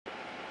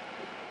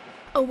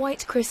A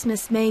white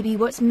Christmas may be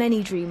what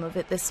many dream of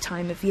at this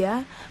time of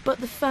year,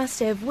 but the first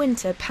day of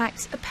winter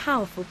packed a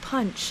powerful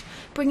punch,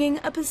 bringing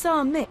a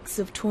bizarre mix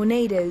of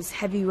tornadoes,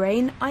 heavy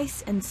rain,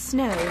 ice and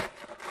snow.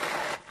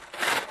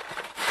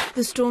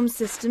 The storm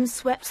system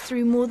swept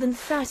through more than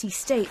 30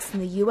 states in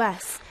the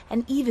US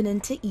and even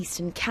into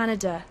eastern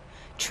Canada.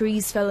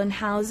 Trees fell on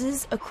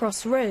houses,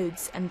 across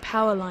roads and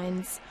power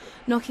lines,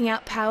 knocking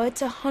out power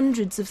to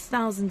hundreds of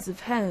thousands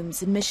of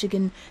homes in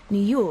Michigan, New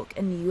York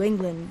and New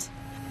England.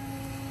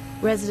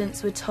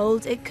 Residents were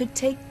told it could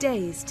take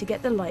days to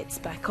get the lights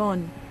back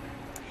on.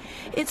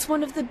 It's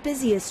one of the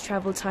busiest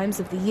travel times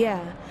of the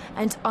year,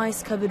 and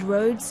ice-covered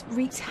roads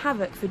wreaked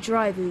havoc for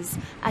drivers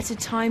at a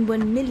time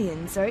when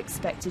millions are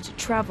expected to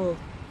travel.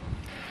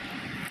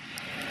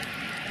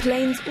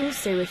 Planes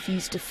also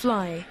refused to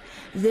fly.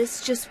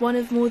 This just one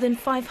of more than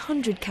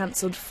 500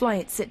 cancelled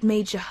flights at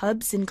major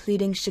hubs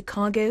including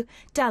Chicago,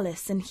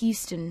 Dallas and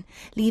Houston,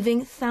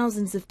 leaving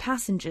thousands of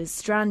passengers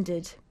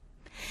stranded.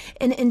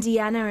 In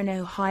Indiana and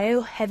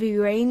Ohio, heavy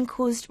rain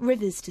caused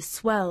rivers to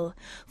swell,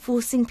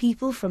 forcing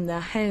people from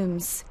their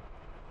homes.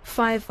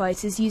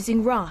 Firefighters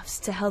using rafts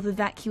to help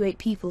evacuate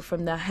people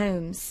from their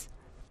homes.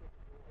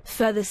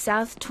 Further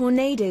south,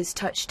 tornadoes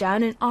touched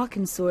down in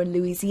Arkansas and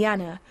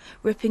Louisiana,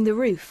 ripping the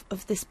roof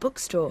of this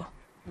bookstore.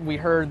 We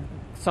heard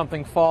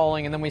something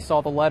falling, and then we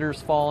saw the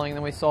letters falling, and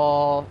then we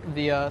saw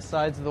the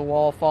sides of the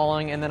wall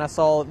falling, and then I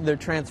saw the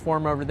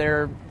transformer over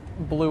there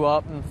blew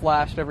up and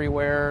flashed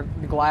everywhere.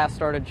 The glass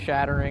started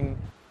shattering.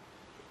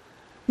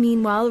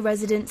 Meanwhile,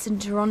 residents in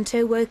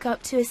Toronto woke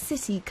up to a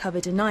city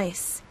covered in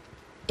ice.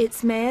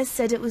 Its mayor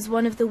said it was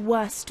one of the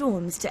worst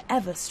storms to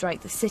ever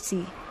strike the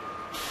city.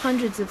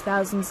 Hundreds of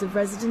thousands of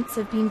residents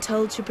have been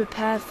told to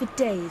prepare for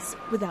days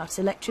without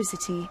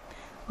electricity.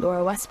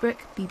 Laura Westbrook,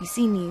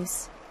 BBC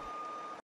News.